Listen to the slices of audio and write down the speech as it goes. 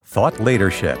Thought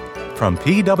Leadership from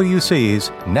PwC's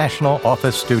National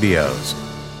Office Studios.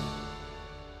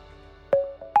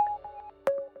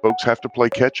 Folks have to play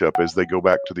catch up as they go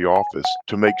back to the office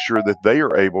to make sure that they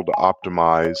are able to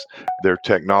optimize their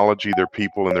technology, their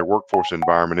people, and their workforce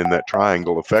environment in that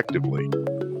triangle effectively.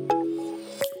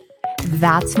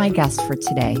 That's my guest for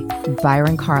today,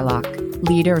 Byron Carlock,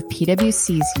 leader of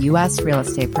PwC's U.S. real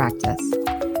estate practice.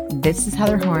 This is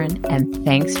Heather Horn, and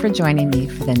thanks for joining me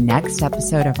for the next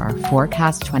episode of our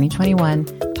Forecast 2021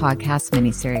 podcast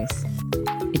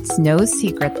miniseries. It's no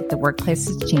secret that the workplace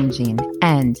is changing,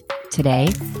 and today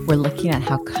we're looking at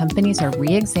how companies are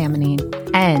re-examining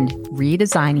and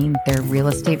redesigning their real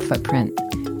estate footprint,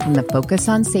 from the focus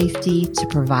on safety to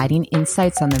providing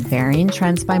insights on the varying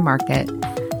trends by market.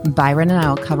 Byron and I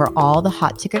will cover all the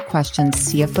hot ticket questions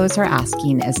CFOs are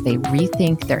asking as they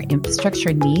rethink their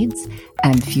infrastructure needs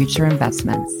and future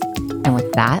investments. And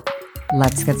with that,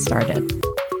 let's get started.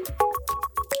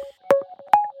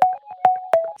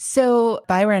 So,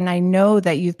 Byron, I know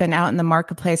that you've been out in the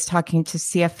marketplace talking to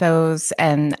CFOs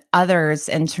and others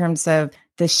in terms of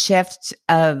the shift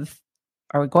of,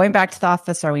 are we going back to the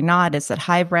office? Are we not? Is it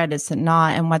hybrid? Is it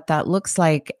not? And what that looks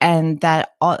like. And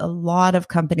that a lot of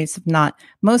companies have not,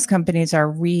 most companies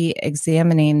are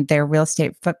re-examining their real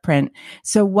estate footprint.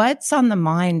 So what's on the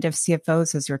mind of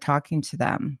CFOs as you're talking to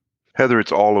them? Heather,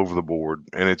 it's all over the board,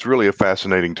 and it's really a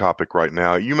fascinating topic right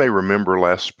now. You may remember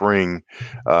last spring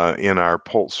in our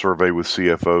Pulse survey with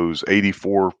CFOs,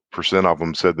 84% of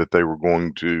them said that they were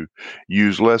going to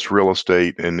use less real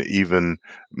estate and even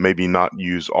maybe not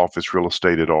use office real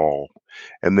estate at all.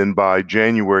 And then by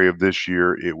January of this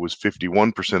year, it was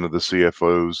 51% of the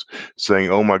CFOs saying,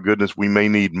 oh my goodness, we may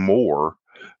need more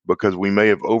because we may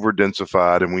have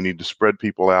over-densified and we need to spread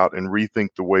people out and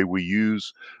rethink the way we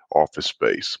use office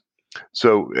space.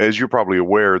 So, as you're probably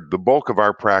aware, the bulk of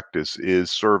our practice is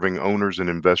serving owners and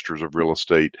investors of real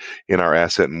estate in our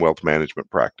asset and wealth management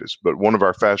practice. But one of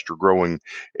our faster growing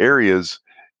areas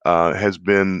has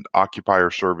been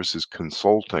occupier services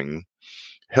consulting,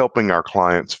 helping our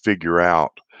clients figure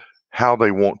out how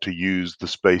they want to use the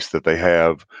space that they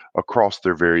have across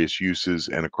their various uses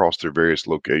and across their various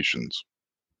locations.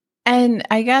 And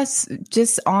I guess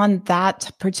just on that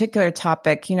particular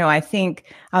topic, I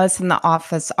think I was in the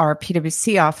office, our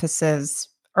PwC offices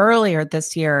earlier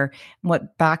this year,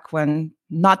 back when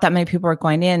not that many people were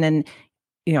going in, and,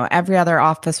 every other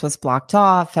office was blocked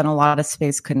off and a lot of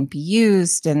space couldn't be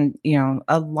used. And,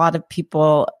 a lot of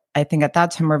people, I think at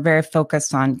that time, were very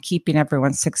focused on keeping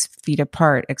everyone 6 feet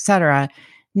apart, et cetera.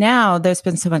 Now there's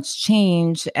been so much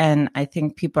change, and I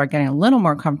think people are getting a little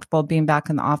more comfortable being back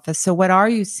in the office. So what are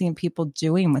you seeing people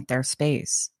doing with their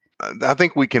space? I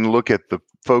think we can look at the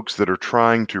folks that are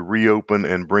trying to reopen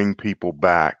and bring people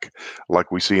back, like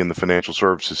we see in the financial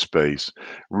services space,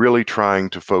 really trying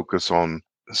to focus on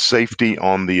safety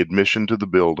on the admission to the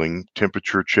building,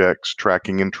 temperature checks,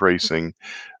 tracking and tracing,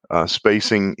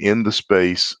 spacing in the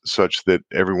space such that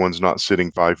everyone's not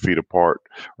sitting 5 feet apart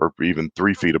or even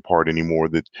 3 feet apart anymore,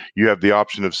 that you have the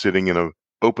option of sitting in an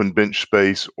open bench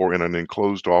space or in an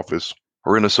enclosed office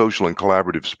or in a social and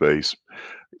collaborative space.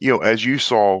 As you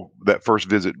saw that first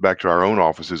visit back to our own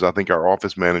offices, I think our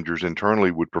office managers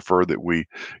internally would prefer that we,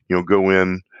 go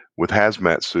in with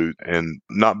hazmat suit and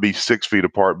not be 6 feet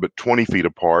apart, but 20 feet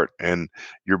apart. And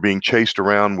you're being chased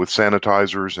around with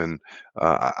sanitizers. And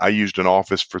I used an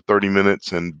office for 30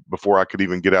 minutes. And before I could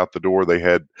even get out the door, they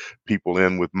had people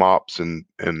in with mops and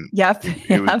Yep.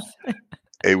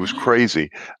 It was crazy.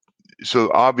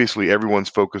 So obviously everyone's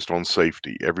focused on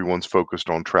safety. Everyone's focused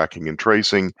on tracking and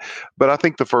tracing. But I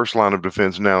think the first line of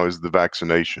defense now is the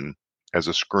vaccination as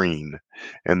a screen.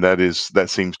 And that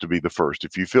seems to be the first.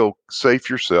 If you feel safe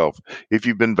yourself, if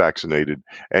you've been vaccinated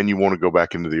and you want to go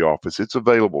back into the office, it's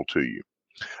available to you.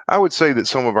 I would say that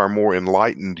some of our more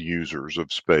enlightened users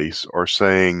of space are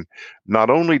saying, not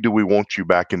only do we want you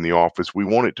back in the office, we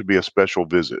want it to be a special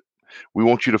visit. We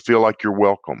want you to feel like you're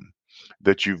welcome,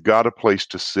 that you've got a place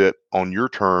to sit on your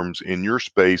terms in your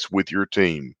space with your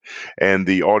team. And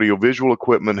the audiovisual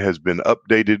equipment has been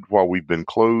updated while we've been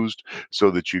closed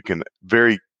so that you can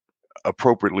very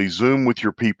appropriately Zoom with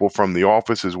your people from the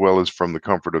office as well as from the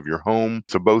comfort of your home.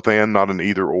 So both and, not an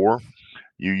either or.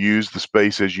 You use the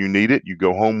space as you need it. You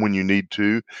go home when you need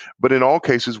to. But in all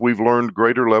cases, we've learned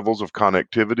greater levels of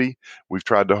connectivity. We've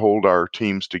tried to hold our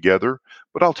teams together.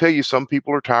 But I'll tell you, some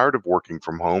people are tired of working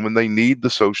from home and they need the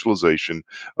socialization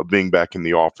of being back in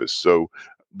the office. So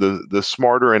the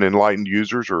smarter and enlightened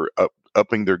users are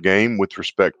upping their game with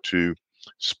respect to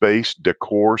space,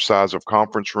 decor, size of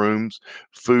conference rooms,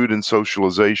 food and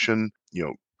socialization,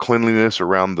 cleanliness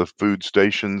around the food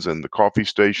stations and the coffee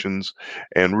stations,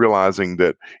 and realizing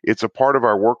that it's a part of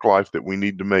our work life that we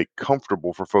need to make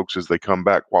comfortable for folks as they come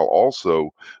back while also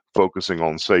focusing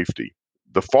on safety.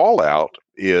 The fallout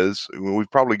is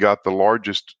we've probably got the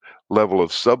largest level of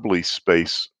sublease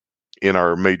space in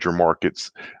our major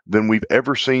markets than we've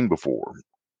ever seen before.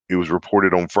 It was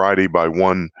reported on Friday by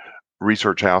one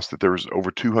research house that there was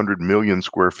over 200 million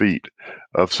square feet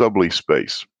of sublease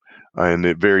space. And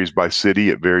it varies by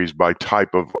city, it varies by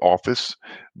type of office,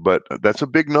 but that's a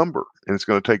big number, and it's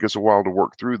going to take us a while to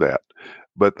work through that.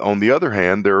 But on the other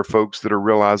hand, there are folks that are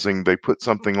realizing they put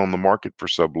something on the market for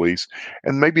sublease,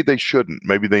 and maybe they shouldn't.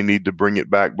 Maybe they need to bring it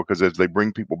back because as they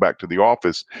bring people back to the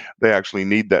office, they actually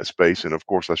need that space. And of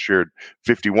course, I shared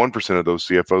 51% of those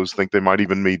CFOs think they might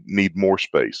even need more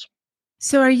space.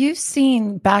 So are you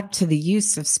seeing, back to the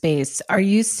use of space, are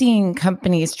you seeing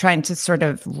companies trying to sort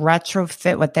of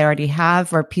retrofit what they already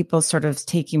have, or people sort of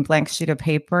taking blank sheet of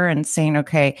paper and saying,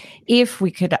 okay, if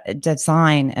we could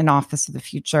design an office of the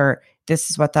future, this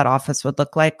is what that office would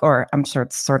look like? Or I'm sure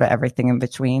it's sort of everything in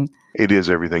between. It is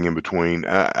everything in between.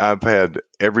 I've had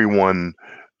everyone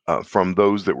from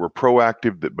those that were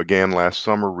proactive that began last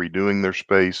summer redoing their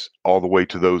space, all the way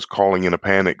to those calling in a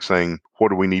panic saying, what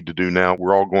do we need to do now?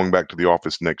 We're all going back to the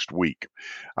office next week.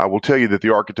 I will tell you that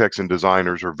the architects and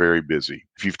designers are very busy.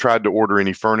 If you've tried to order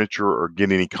any furniture or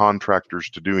get any contractors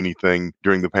to do anything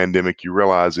during the pandemic, you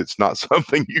realize it's not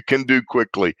something you can do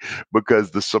quickly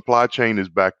because the supply chain is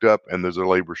backed up and there's a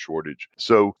labor shortage.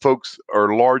 So folks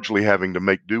are largely having to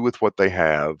make do with what they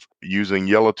have, using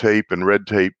yellow tape and red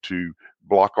tape to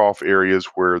block off areas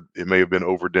where it may have been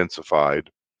over-densified,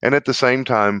 and at the same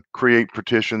time create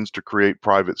partitions to create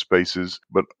private spaces,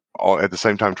 but at the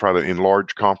same time try to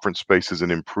enlarge conference spaces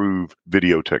and improve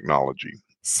video technology.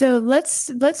 So let's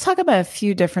talk about a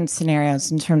few different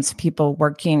scenarios in terms of people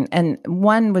working. And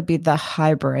one would be the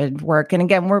hybrid work. And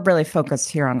again, we're really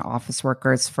focused here on office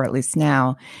workers for at least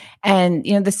now. And,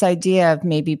 this idea of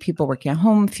maybe people working at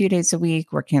home a few days a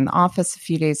week, working in the office a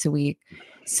few days a week.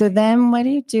 So then what do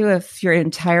you do if your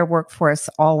entire workforce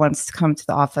all wants to come to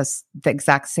the office the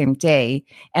exact same day,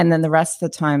 and then the rest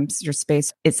of the time your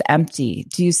space is empty?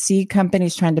 Do you see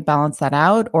companies trying to balance that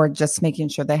out, or just making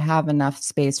sure they have enough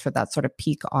space for that sort of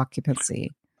peak occupancy?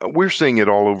 We're seeing it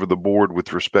all over the board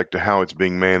with respect to how it's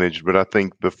being managed, but I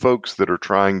think the folks that are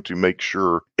trying to make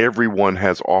sure everyone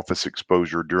has office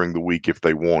exposure during the week if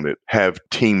they want it, have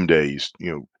team days.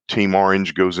 Team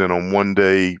Orange goes in on 1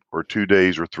 day or 2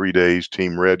 days or 3 days.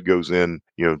 Team Red goes in,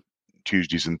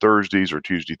 Tuesdays and Thursdays, or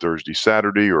Tuesday, Thursday,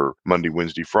 Saturday, or Monday,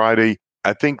 Wednesday, Friday.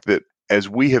 I think that as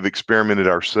we have experimented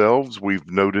ourselves, we've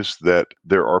noticed that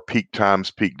there are peak times,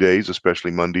 peak days,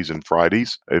 especially Mondays and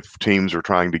Fridays, if teams are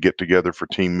trying to get together for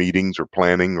team meetings or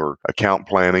planning or account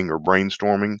planning or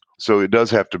brainstorming. So it does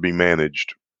have to be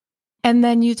managed. And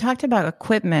then you talked about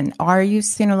equipment. Are you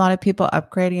seeing a lot of people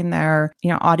upgrading their,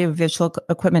 audiovisual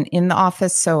equipment in the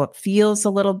office so it feels a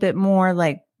little bit more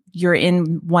like you're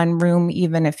in one room,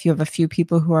 even if you have a few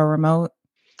people who are remote?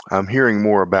 I'm hearing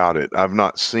more about it. I've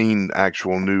not seen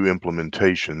actual new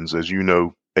implementations. As you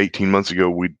know, 18 months ago,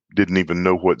 we didn't even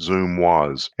know what Zoom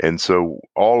was. And so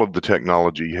all of the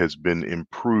technology has been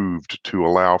improved to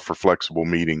allow for flexible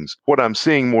meetings. What I'm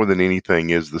seeing more than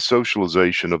anything is the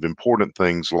socialization of important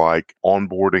things like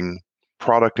onboarding,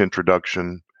 product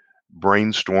introduction,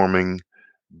 brainstorming,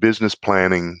 business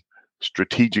planning,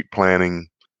 strategic planning,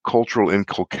 cultural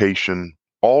inculcation,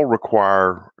 all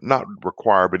not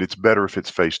require, but it's better if it's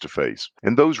face-to-face.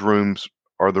 And those rooms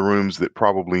are the rooms that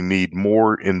probably need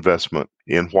more investment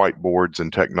in whiteboards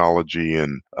and technology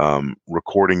and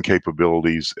recording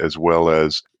capabilities, as well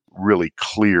as really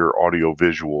clear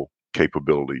audiovisual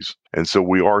capabilities. And so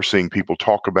we are seeing people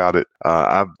talk about it.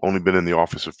 I've only been in the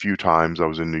office a few times. I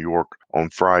was in New York on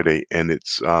Friday, and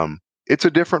it's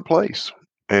a different place.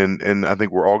 And I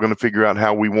think we're all going to figure out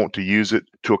how we want to use it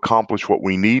to accomplish what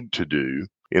we need to do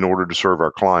in order to serve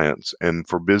our clients. And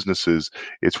for businesses,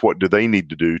 it's what do they need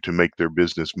to do to make their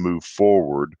business move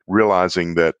forward,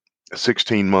 realizing that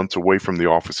 16 months away from the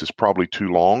office is probably too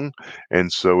long.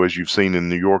 And so as you've seen in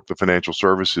New York, the financial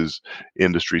services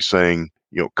industry saying,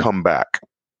 come back.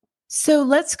 So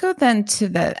let's go then to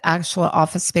the actual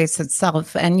office space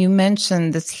itself. And you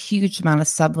mentioned this huge amount of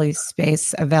sublease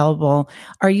space available.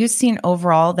 Are you seeing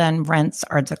overall then rents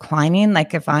are declining?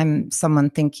 Like if I'm someone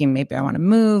thinking maybe I want to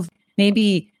move,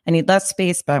 maybe I need less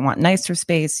space, but I want nicer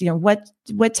space.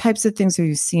 What types of things are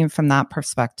you seeing from that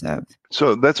perspective?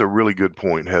 So that's a really good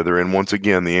point, Heather. And once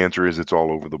again, the answer is it's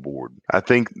all over the board. I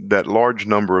think that large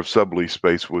number of sublease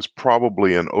space was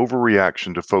probably an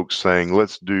overreaction to folks saying,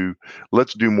 let's do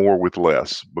more with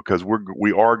less, because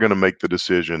we are going to make the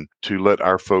decision to let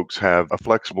our folks have a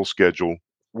flexible schedule,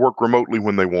 work remotely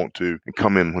when they want to, and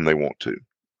come in when they want to,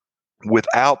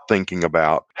 without thinking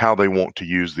about how they want to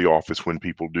use the office when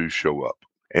people do show up.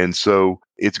 And so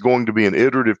it's going to be an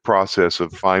iterative process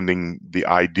of finding the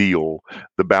ideal,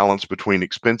 the balance between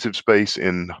expensive space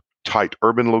in tight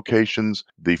urban locations,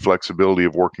 the flexibility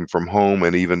of working from home,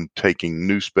 and even taking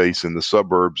new space in the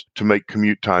suburbs to make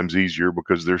commute times easier,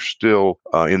 because there's still,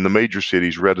 in the major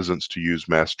cities, reticence to use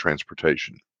mass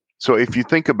transportation. So if you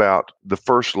think about the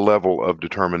first level of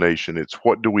determination, it's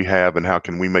what do we have and how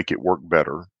can we make it work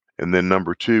better? And then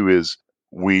number two is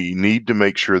we need to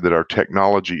make sure that our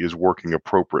technology is working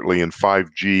appropriately, and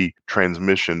 5G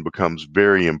transmission becomes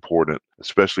very important,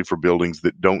 especially for buildings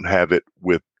that don't have it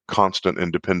with constant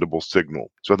and dependable signal.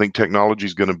 So I think technology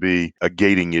is going to be a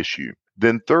gating issue.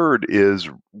 Then third is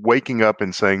waking up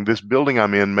and saying, this building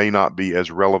I'm in may not be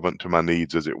as relevant to my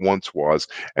needs as it once was.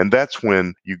 And that's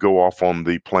when you go off on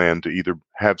the plan to either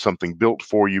have something built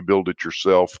for you, build it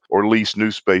yourself, or lease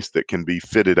new space that can be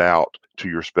fitted out to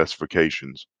your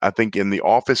specifications. I think in the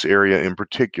office area in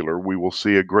particular, we will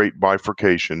see a great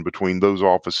bifurcation between those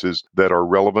offices that are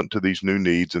relevant to these new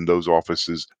needs and those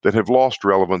offices that have lost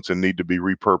relevance and need to be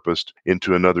repurposed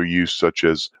into another use, such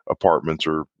as apartments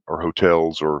or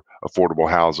hotels or affordable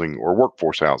housing or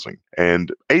workforce housing.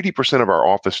 And 80% of our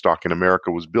office stock in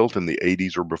America was built in the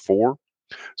 80s or before.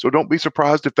 So don't be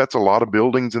surprised if that's a lot of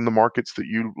buildings in the markets that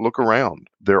you look around.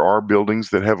 There are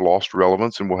buildings that have lost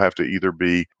relevance and will have to either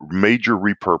be major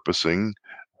repurposing,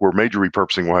 where major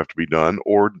repurposing will have to be done,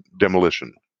 or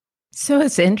demolition. So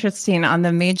it's interesting on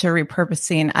the major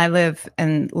repurposing. I live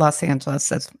in Los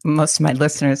Angeles, as most of my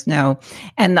listeners know,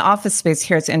 and the office space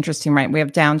here is interesting, right? We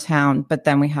have downtown, but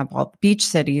then we have all beach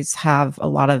cities have a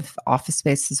lot of office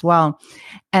space as well.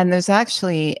 And there's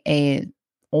actually a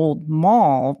old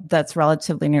mall that's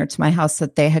relatively near to my house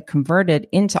that they had converted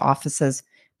into offices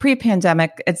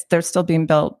pre-pandemic. They're still being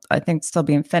built, I think still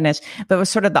being finished, but it was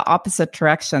sort of the opposite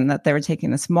direction, that they were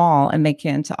taking this mall and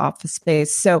making it into office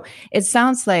space. So it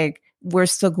sounds like we're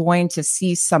still going to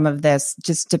see some of this.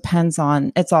 Just depends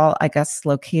on, it's all, I guess,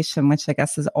 location, which I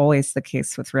guess is always the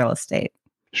case with real estate.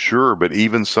 Sure, but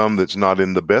even some that's not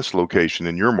in the best location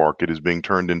in your market is being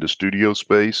turned into studio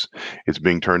space. It's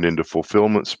being turned into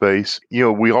fulfillment space.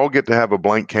 We all get to have a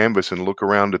blank canvas and look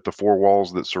around at the four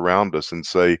walls that surround us and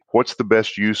say, what's the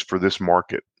best use for this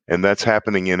market? And that's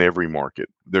happening in every market.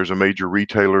 There's a major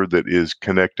retailer that is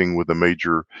connecting with a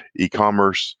major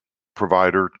e-commerce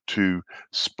provider to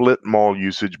split mall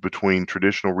usage between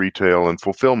traditional retail and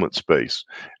fulfillment space.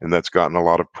 And that's gotten a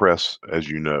lot of press, as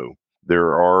you know. There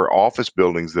are office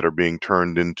buildings that are being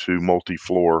turned into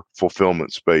multi-floor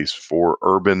fulfillment space for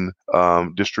urban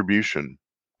distribution.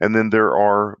 And then there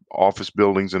are office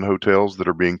buildings and hotels that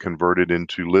are being converted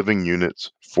into living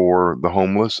units for the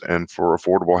homeless and for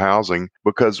affordable housing,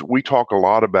 because we talk a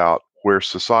lot about where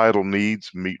societal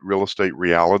needs meet real estate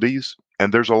realities.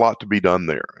 And there's a lot to be done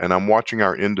there. And I'm watching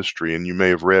our industry, and you may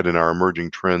have read in our Emerging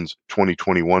Trends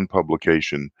 2021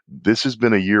 publication, this has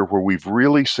been a year where we've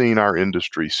really seen our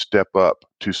industry step up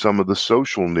to some of the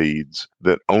social needs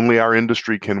that only our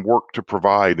industry can work to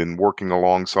provide, and working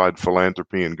alongside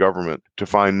philanthropy and government to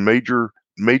find major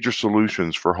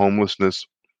solutions for homelessness,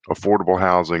 affordable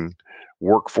housing,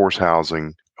 workforce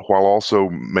housing, while also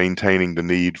maintaining the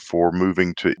need for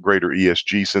moving to greater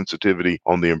ESG sensitivity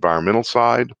on the environmental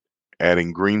side,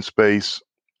 adding green space,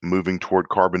 moving toward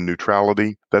carbon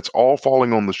neutrality. That's all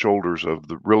falling on the shoulders of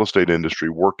the real estate industry,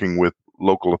 working with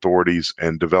local authorities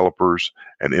and developers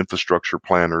and infrastructure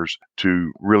planners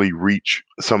to really reach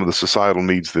some of the societal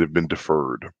needs that have been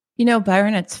deferred.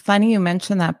 Byron, it's funny you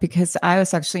mentioned that, because I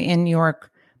was actually in New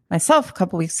York myself a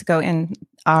couple of weeks ago in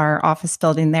our office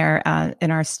building there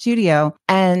in our studio.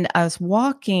 And I was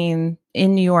walking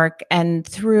in New York and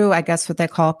through, I guess, what they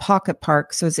call a pocket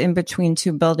park. So it was in between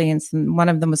two buildings, and one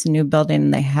of them was a new building,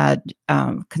 and they had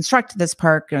constructed this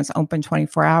park, and it was open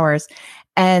 24 hours.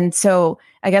 And so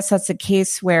I guess that's a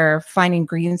case where finding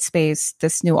green space,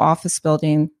 this new office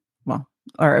building,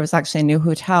 or it was actually a new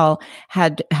hotel,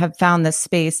 have found this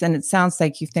space. And it sounds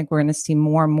like you think we're going to see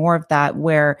more and more of that,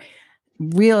 where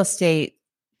real estate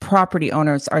property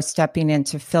owners are stepping in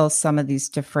to fill some of these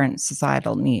different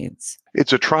societal needs.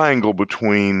 It's a triangle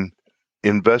between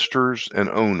investors and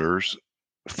owners,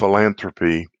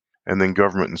 philanthropy, and then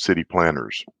government and city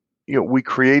planners. We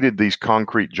created these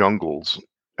concrete jungles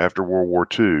after World War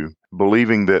II,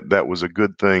 believing that that was a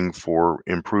good thing for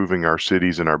improving our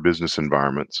cities and our business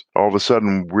environments. All of a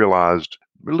sudden realized,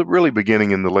 really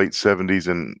beginning in the late 70s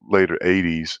and later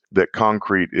 80s, that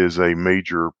concrete is a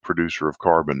major producer of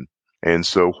carbon. And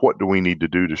so what do we need to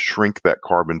do to shrink that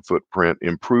carbon footprint,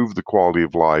 improve the quality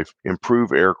of life,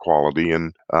 improve air quality?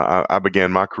 And I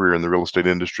began my career in the real estate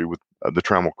industry with the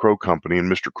Trammell Crow Company.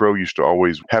 And Mr. Crow used to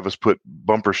always have us put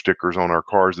bumper stickers on our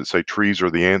cars that say, "Trees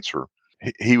are the answer."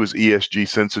 He was ESG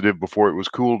sensitive before it was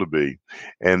cool to be.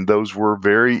 And those were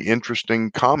very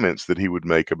interesting comments that he would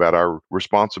make about our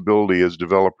responsibility as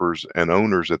developers and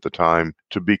owners at the time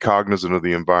to be cognizant of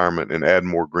the environment and add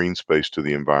more green space to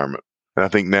the environment. And I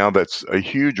think now that's a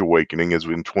huge awakening as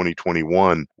in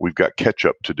 2021, we've got catch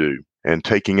up to do. And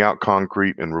taking out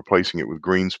concrete and replacing it with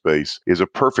green space is a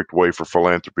perfect way for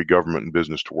philanthropy, government, and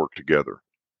business to work together.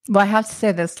 Well, I have to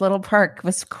say this little park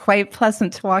was quite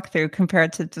pleasant to walk through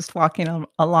compared to just walking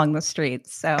along the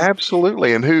streets. So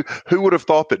absolutely. And who would have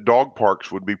thought that dog parks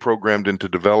would be programmed into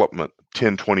development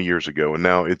 10, 20 years ago? And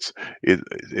now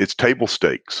it's table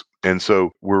stakes. And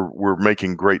so we're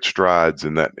making great strides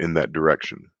in that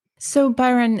direction. So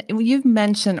Byron, you've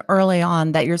mentioned early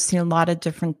on that you're seeing a lot of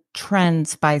different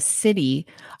trends by city.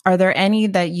 Are there any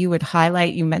that you would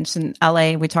highlight? You mentioned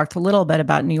LA. We talked a little bit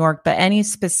about New York, but any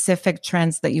specific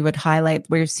trends that you would highlight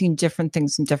where you're seeing different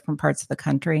things in different parts of the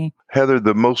country? Heather,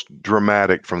 the most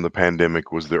dramatic from the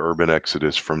pandemic was the urban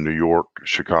exodus from New York,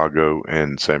 Chicago,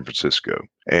 and San Francisco.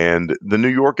 And the New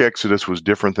York exodus was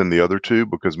different than the other two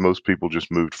because most people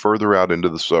just moved further out into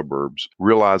the suburbs,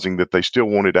 realizing that they still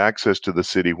wanted access to the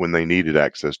city when they needed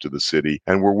access to the city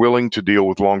and were willing to deal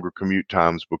with longer commute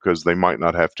times because they might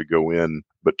not have to go in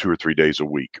but 2 or 3 days a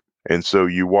week. And so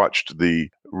you watched the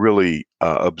really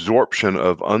absorption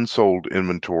of unsold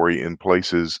inventory in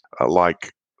places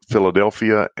like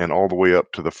Philadelphia and all the way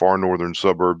up to the far northern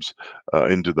suburbs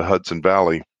into the Hudson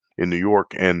Valley in New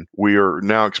York. And we are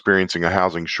now experiencing a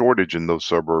housing shortage in those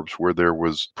suburbs where there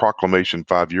was proclamation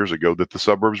 5 years ago that the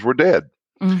suburbs were dead.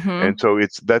 Mm-hmm. And so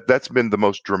that's been the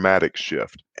most dramatic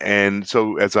shift. And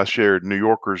so as I shared, New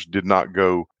Yorkers did not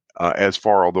go as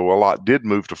far, although a lot did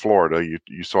move to Florida.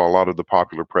 You saw a lot of the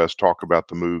popular press talk about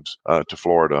the moves to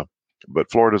Florida. But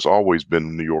Florida's always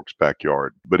been New York's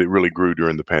backyard, but it really grew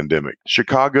during the pandemic.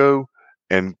 Chicago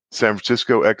and San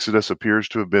Francisco exodus appears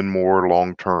to have been more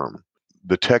long-term.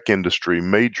 The tech industry,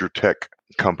 major tech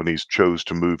companies chose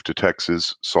to move to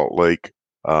Texas, Salt Lake,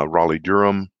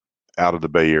 Raleigh-Durham, out of the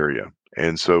Bay Area.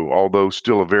 And so although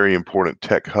still a very important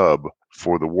tech hub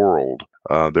for the world,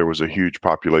 there was a huge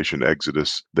population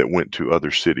exodus that went to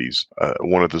other cities.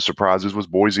 One of the surprises was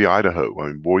Boise, Idaho. I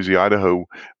mean, Boise, Idaho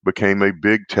became a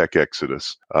big tech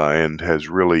exodus and has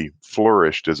really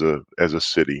flourished as a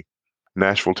city.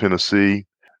 Nashville, Tennessee,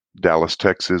 Dallas,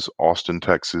 Texas, Austin,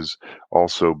 Texas,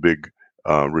 also big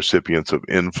recipients of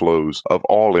inflows of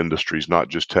all industries, not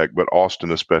just tech, but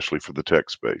Austin especially for the tech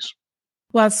space.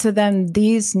 Well, so then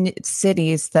these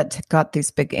cities that got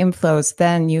these big inflows,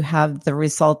 then you have the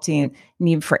resulting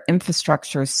need for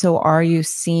infrastructure. So are you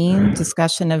seeing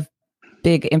discussion of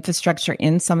big infrastructure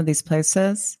in some of these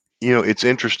places? You know, it's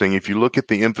interesting. If you look at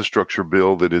the infrastructure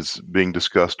bill that is being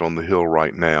discussed on the Hill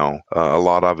right now, a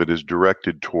lot of it is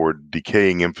directed toward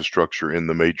decaying infrastructure in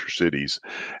the major cities.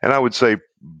 And I would say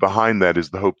behind that is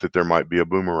the hope that there might be a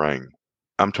boomerang.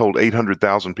 I'm told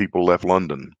 800,000 people left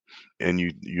London. And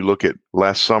you look at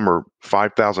last summer,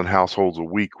 5,000 households a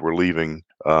week were leaving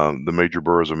the major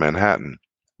boroughs of Manhattan.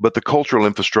 But the cultural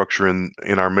infrastructure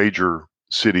in our major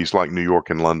cities like New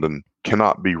York and London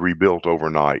cannot be rebuilt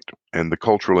overnight. And the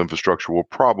cultural infrastructure will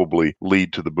probably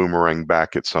lead to the boomerang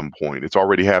back at some point. It's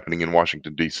already happening in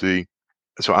Washington, D.C.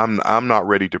 So I'm not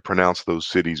ready to pronounce those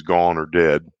cities gone or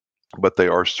dead, but they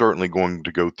are certainly going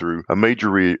to go through a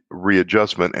major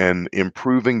readjustment, and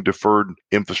improving deferred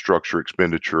infrastructure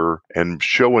expenditure and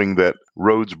showing that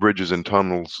roads, bridges, and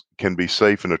tunnels can be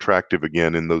safe and attractive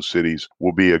again in those cities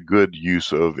will be a good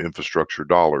use of infrastructure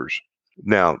dollars.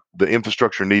 Now, the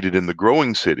infrastructure needed in the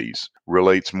growing cities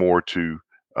relates more to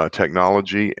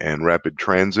technology and rapid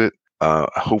transit.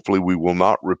 Hopefully, we will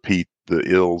not repeat the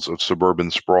ills of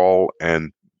suburban sprawl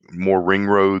and more ring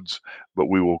roads, but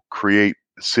we will create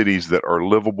cities that are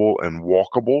livable and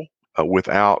walkable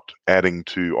without adding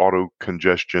to auto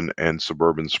congestion and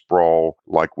suburban sprawl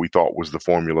like we thought was the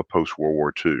formula post-World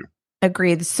War II.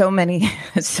 Agreed. So many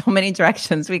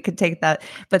directions we could take that,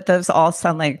 but those all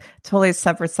sound like totally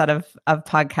separate set of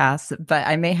podcasts, but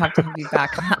I may have to have you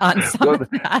back on some of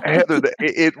that. Heather,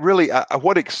 it really,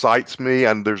 what excites me,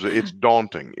 and it's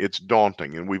daunting. It's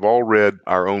daunting. And we've all read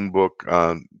our own book,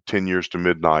 10 10 Years to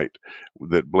Midnight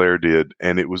that Blair did,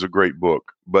 and it was a great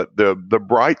book. But the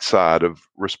bright side of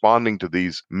responding to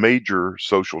these major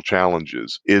social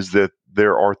challenges is that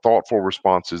there are thoughtful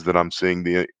responses that I'm seeing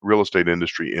the real estate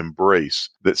industry embrace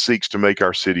that seeks to make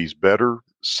our cities better,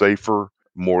 safer,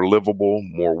 more livable,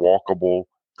 more walkable,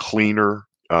 cleaner,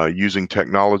 using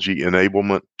technology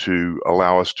enablement to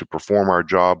allow us to perform our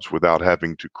jobs without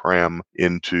having to cram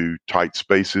into tight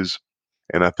spaces.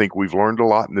 And I think we've learned a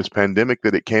lot in this pandemic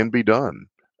that it can be done.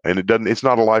 And it's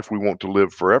not a life we want to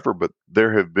live forever, but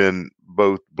there have been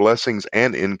both blessings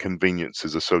and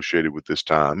inconveniences associated with this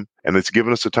time. And it's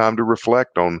given us a time to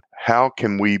reflect on how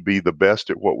can we be the best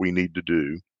at what we need to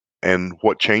do, and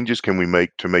what changes can we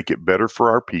make to make it better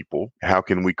for our people? How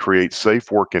can we create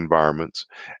safe work environments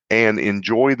and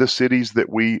enjoy the cities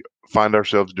that we find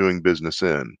ourselves doing business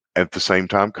in? At the same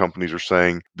time, companies are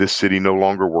saying, this city no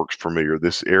longer works for me, or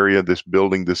this area, this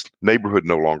building, this neighborhood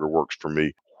no longer works for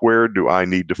me. Where do I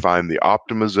need to find the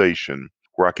optimization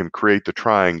where I can create the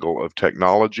triangle of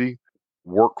technology,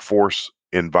 workforce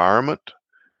environment,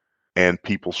 and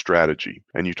people strategy?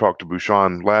 And you talked to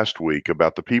Bhushan last week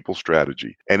about the people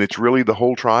strategy, and it's really the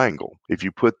whole triangle. If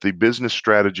you put the business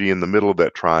strategy in the middle of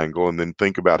that triangle and then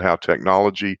think about how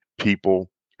technology, people,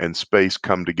 and space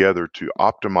come together to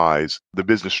optimize the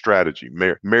business strategy,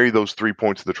 marry those 3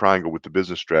 points of the triangle with the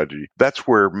business strategy, that's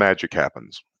where magic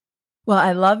happens. Well,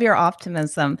 I love your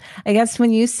optimism. I guess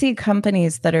when you see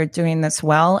companies that are doing this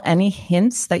well, any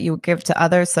hints that you would give to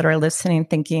others that are listening,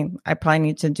 thinking, I probably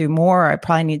need to do more, or I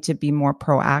probably need to be more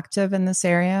proactive in this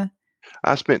area?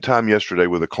 I spent time yesterday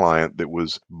with a client that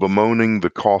was bemoaning the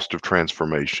cost of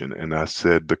transformation. And I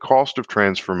said, the cost of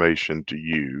transformation to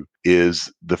you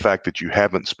is the fact that you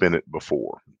haven't spent it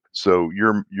before. So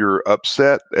you're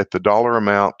upset at the dollar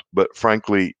amount, but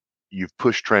frankly, you've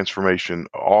pushed transformation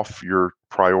off your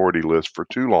priority list for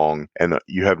too long, and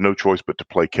you have no choice but to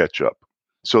play catch up.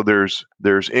 So there's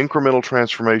incremental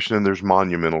transformation and there's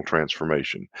monumental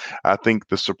transformation. I think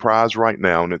the surprise right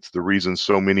now, and it's the reason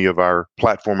so many of our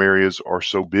platform areas are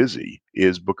so busy,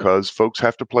 is because folks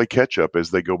have to play catch up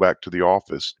as they go back to the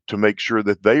office to make sure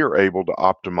that they are able to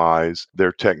optimize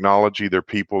their technology, their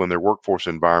people, and their workforce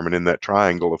environment in that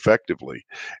triangle effectively.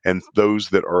 And those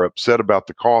that are upset about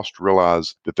the cost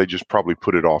realize that they just probably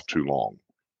put it off too long.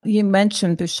 You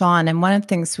mentioned Bhushan, and one of the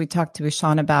things we talked to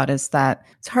Bhushan about is that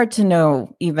it's hard to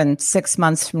know even 6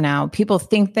 months from now. People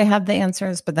think they have the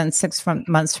answers, but then 6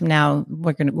 months from now,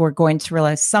 we're going to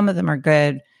realize some of them are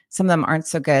good, some of them aren't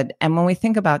so good. And when we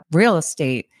think about real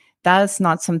estate, that is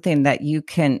not something that you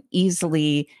can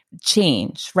easily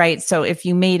change, right? So if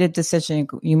you made a decision,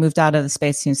 you moved out of the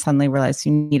space and you suddenly realize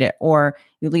you need it, or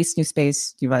you lease new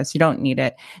space, you realize you don't need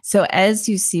it. So as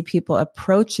you see people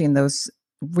approaching those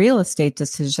real estate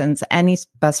decisions, any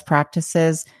best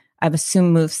practices? I've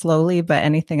assumed move slowly, but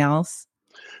anything else?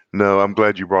 No, I'm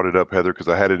glad you brought it up, Heather, because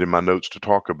I had it in my notes to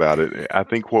talk about it. I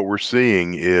think what we're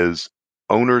seeing is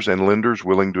owners and lenders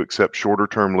willing to accept shorter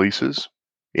term leases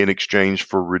in exchange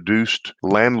for reduced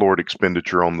landlord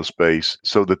expenditure on the space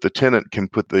so that the tenant can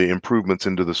put the improvements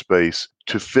into the space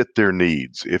to fit their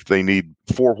needs. If they need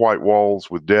 4 white walls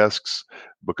with desks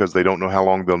because they don't know how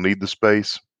long they'll need the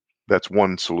space, that's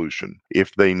one solution.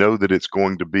 If they know that it's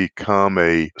going to become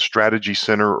a strategy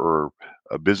center or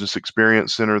a business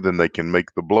experience center, then they can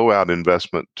make the blowout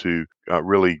investment to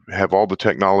really have all the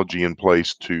technology in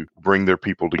place to bring their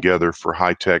people together for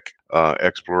high-tech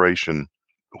exploration.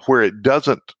 Where it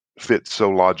doesn't fit so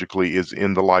logically is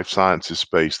in the life sciences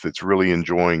space that's really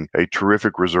enjoying a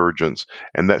terrific resurgence,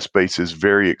 and that space is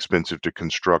very expensive to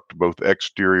construct, both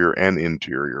exterior and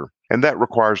interior. And that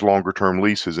requires longer term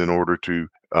leases in order to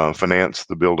finance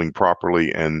the building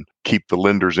properly and keep the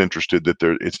lenders interested that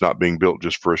it's not being built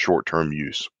just for a short term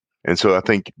use. And so I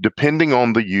think depending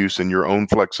on the use and your own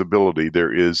flexibility,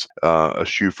 there is a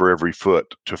shoe for every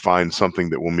foot to find something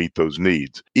that will meet those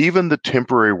needs. Even the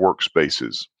temporary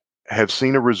workspaces have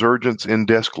seen a resurgence in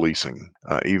desk leasing.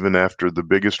 Even after the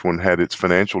biggest one had its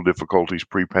financial difficulties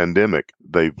pre-pandemic,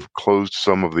 they've closed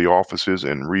some of the offices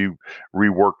and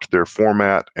reworked their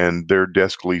format, and their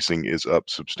desk leasing is up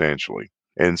substantially.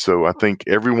 And so I think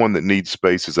everyone that needs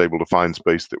space is able to find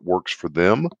space that works for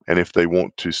them. And if they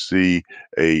want to see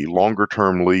a longer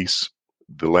term lease,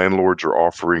 the landlords are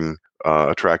offering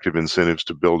attractive incentives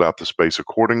to build out the space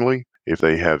accordingly. If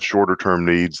they have shorter term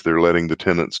needs, they're letting the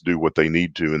tenants do what they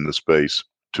need to in the space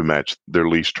to match their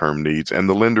lease term needs. And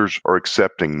the lenders are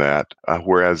accepting that,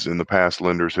 whereas in the past,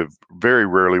 lenders have very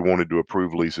rarely wanted to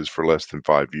approve leases for less than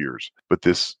 5 years. But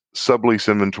this sublease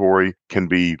inventory can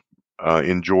be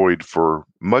enjoyed for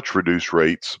much reduced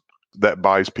rates. That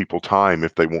buys people time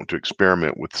if they want to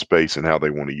experiment with space and how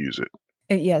they want to use it.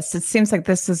 Yes, it seems like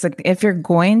this is if you're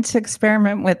going to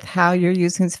experiment with how you're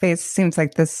using space, it seems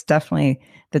like this is definitely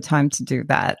the time to do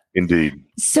that. Indeed.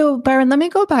 So, Byron, let me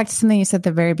go back to something you said at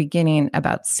the very beginning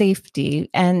about safety.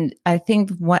 And I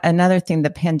think another thing the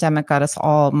pandemic got us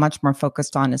all much more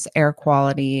focused on is air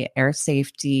quality, air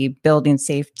safety, building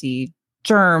safety,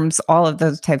 germs, all of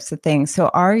those types of things. So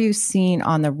are you seeing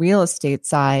on the real estate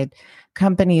side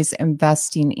companies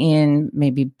investing in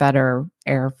maybe better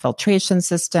air filtration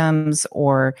systems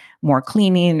or more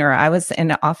cleaning? Or I was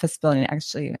in an office building,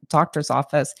 actually a doctor's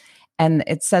office, and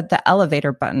it said the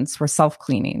elevator buttons were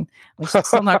self-cleaning, which I'm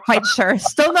still not quite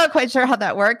sure how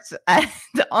that works. And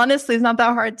honestly, it's not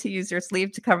that hard to use your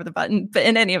sleeve to cover the button, but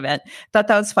in any event, thought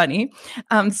that was funny.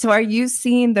 So are you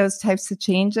seeing those types of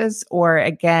changes? Or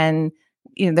again,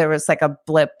 there was like a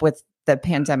blip with the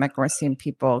pandemic, we're seeing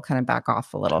people kind of back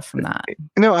off a little from that.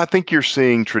 I think you're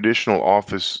seeing traditional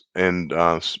office and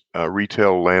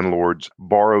retail landlords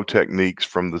borrow techniques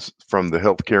from the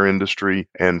healthcare industry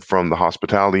and from the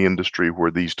hospitality industry, where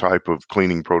these type of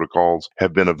cleaning protocols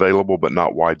have been available but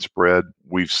not widespread.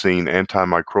 We've seen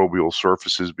antimicrobial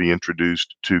surfaces be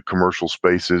introduced to commercial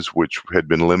spaces, which had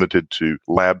been limited to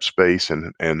lab space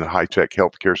and high-tech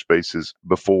healthcare spaces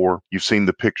before. You've seen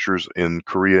the pictures in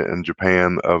Korea and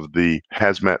Japan of the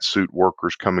hazmat suit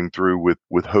workers coming through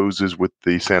with hoses with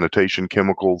the sanitation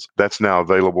chemicals. That's now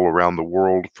available around the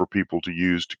world for people to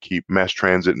use to keep mass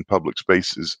transit and public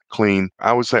spaces clean.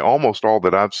 I would say almost all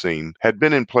that I've seen had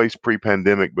been in place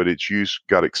pre-pandemic, but its use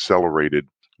got accelerated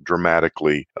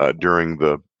dramatically during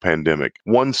the pandemic.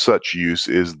 One such use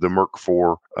is the Merc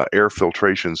 4 air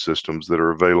filtration systems that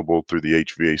are available through the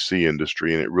HVAC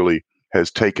industry, and it really has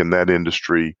taken that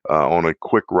industry on a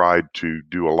quick ride to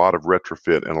do a lot of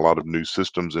retrofit and a lot of new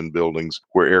systems in buildings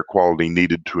where air quality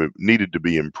needed to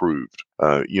be improved.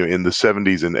 In the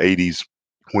 70s and 80s,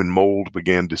 when mold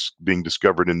began being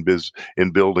discovered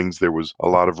in buildings, there was a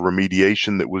lot of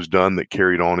remediation that was done that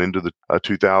carried on into the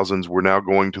 2000s. We're now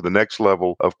going to the next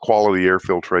level of quality air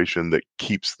filtration that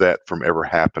keeps that from ever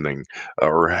happening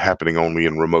or happening only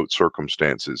in remote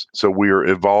circumstances. So we are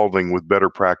evolving with better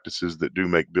practices that do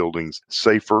make buildings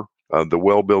safer. The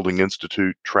Well Building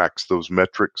Institute tracks those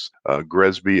metrics.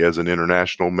 GRESB, as an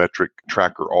international metric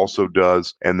tracker, also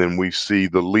does. And then we see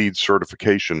the LEED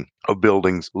certification of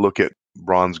buildings look at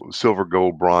bronze, silver,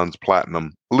 gold, bronze,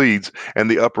 platinum LEEDs,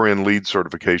 and the upper end LEED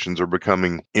certifications are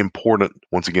becoming important,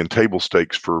 once again, table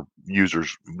stakes for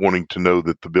users wanting to know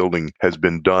that the building has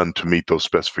been done to meet those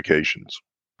specifications.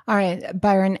 All right,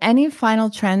 Byron, any final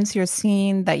trends you're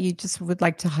seeing that you just would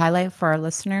like to highlight for our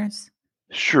listeners?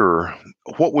 Sure.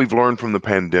 What we've learned from the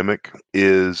pandemic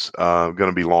is going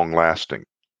to be long lasting.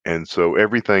 And so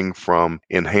everything from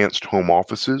enhanced home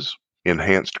offices,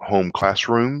 enhanced home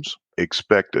classrooms,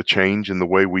 expect a change in the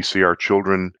way we see our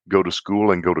children go to school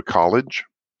and go to college.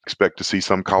 Expect to see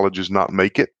some colleges not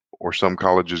make it, or some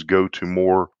colleges go to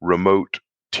more remote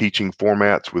teaching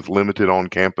formats with limited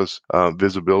on-campus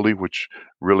visibility, which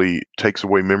really takes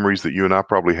away memories that you and I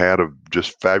probably had of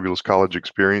just fabulous college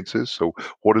experiences. So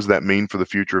what does that mean for the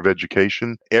future of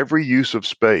education? Every use of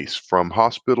space, from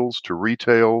hospitals to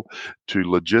retail to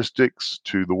logistics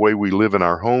to the way we live in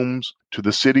our homes to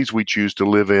the cities we choose to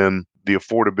live in, the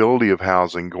affordability of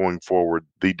housing going forward,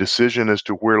 the decision as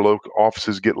to where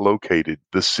offices get located,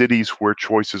 the cities where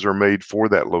choices are made for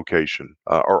that location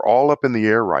are all up in the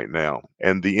air right now.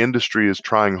 And the industry is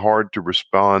trying hard to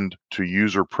respond to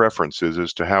user preferences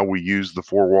as to how we use the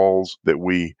four walls that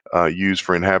we use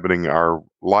for inhabiting our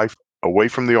life away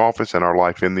from the office and our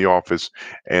life in the office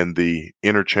and the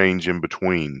interchange in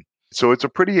between. So it's a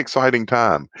pretty exciting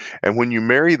time. And when you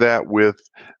marry that with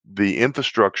the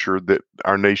infrastructure that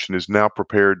our nation is now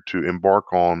prepared to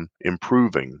embark on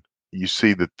improving, you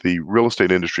see that the real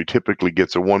estate industry typically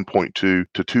gets a 1.2 to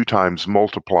 2 times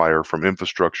multiplier from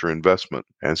infrastructure investment.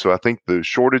 And so I think the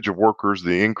shortage of workers,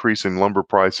 the increase in lumber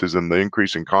prices, and the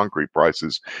increase in concrete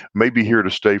prices may be here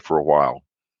to stay for a while.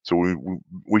 So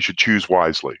we should choose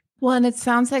wisely. Well, and it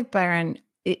sounds like, Byron,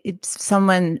 it's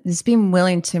someone is being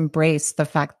willing to embrace the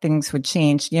fact things would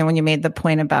change. When you made the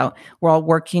point about we're all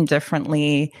working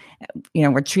differently,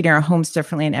 we're treating our homes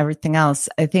differently and everything else.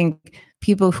 I think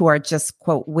people who are just,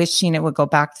 quote, wishing it would go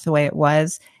back to the way it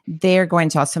was, they're going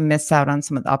to also miss out on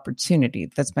some of the opportunity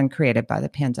that's been created by the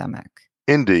pandemic.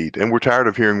 Indeed. And we're tired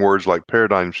of hearing words like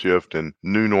paradigm shift and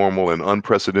new normal and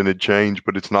unprecedented change,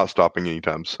 but it's not stopping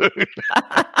anytime soon.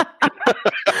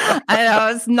 I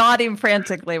I was nodding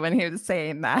frantically when he was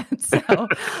saying that. So,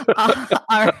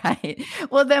 all right.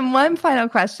 Well, then one final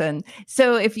question.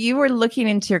 So if you were looking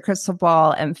into your crystal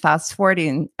ball and fast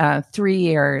forwarding 3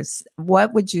 years,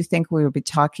 what would you think we would be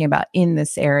talking about in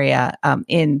this area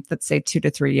in, let's say, 2 to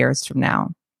 3 years from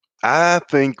now? I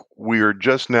think we are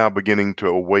just now beginning to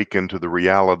awaken to the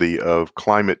reality of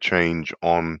climate change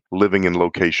on living and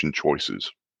location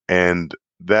choices. And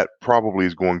that probably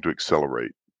is going to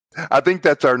accelerate. I think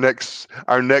that's our next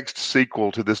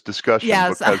sequel to this discussion.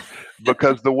 Yes.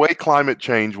 because the way climate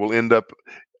change will end up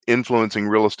influencing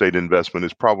real estate investment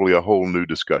is probably a whole new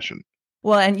discussion.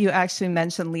 Well, and you actually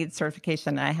mentioned LEED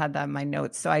certification. I had that in my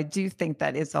notes. So I do think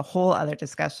that is a whole other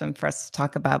discussion for us to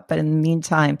talk about. But in the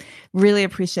meantime, really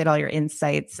appreciate all your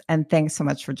insights. And thanks so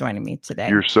much for joining me today.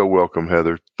 You're so welcome,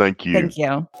 Heather. Thank you. Thank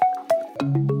you.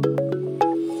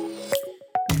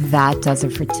 That does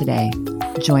it for today.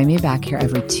 Join me back here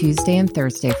every Tuesday and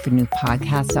Thursday for new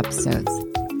podcast episodes.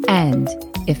 And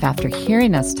if after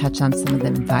hearing us touch on some of the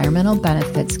environmental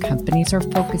benefits companies are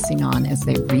focusing on as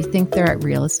they rethink their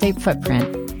real estate footprint,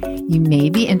 you may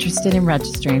be interested in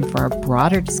registering for our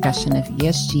broader discussion of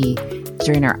ESG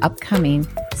during our upcoming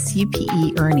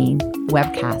CPE Earning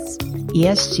webcast,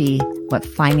 ESG, What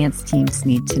Finance Teams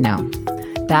Need to Know.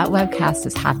 That webcast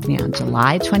is happening on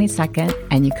July 22nd,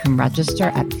 and you can register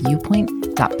at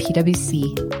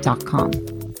viewpoint.pwc.com.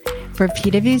 For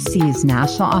PwC's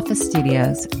National Office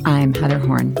Studios, I'm Heather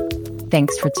Horn.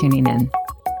 Thanks for tuning in.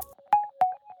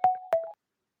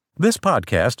 This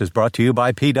podcast is brought to you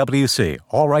by PwC,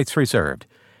 all rights reserved.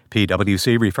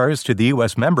 PwC refers to the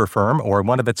U.S. member firm or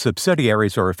one of its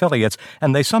subsidiaries or affiliates,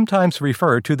 and they sometimes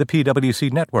refer to the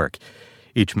PwC network.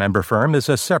 Each member firm is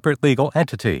a separate legal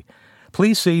entity.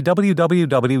 Please see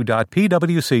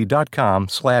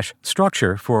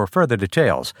www.pwc.com/structure for further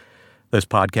details. This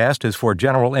podcast is for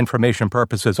general information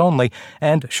purposes only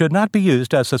and should not be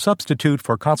used as a substitute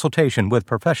for consultation with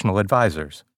professional advisors.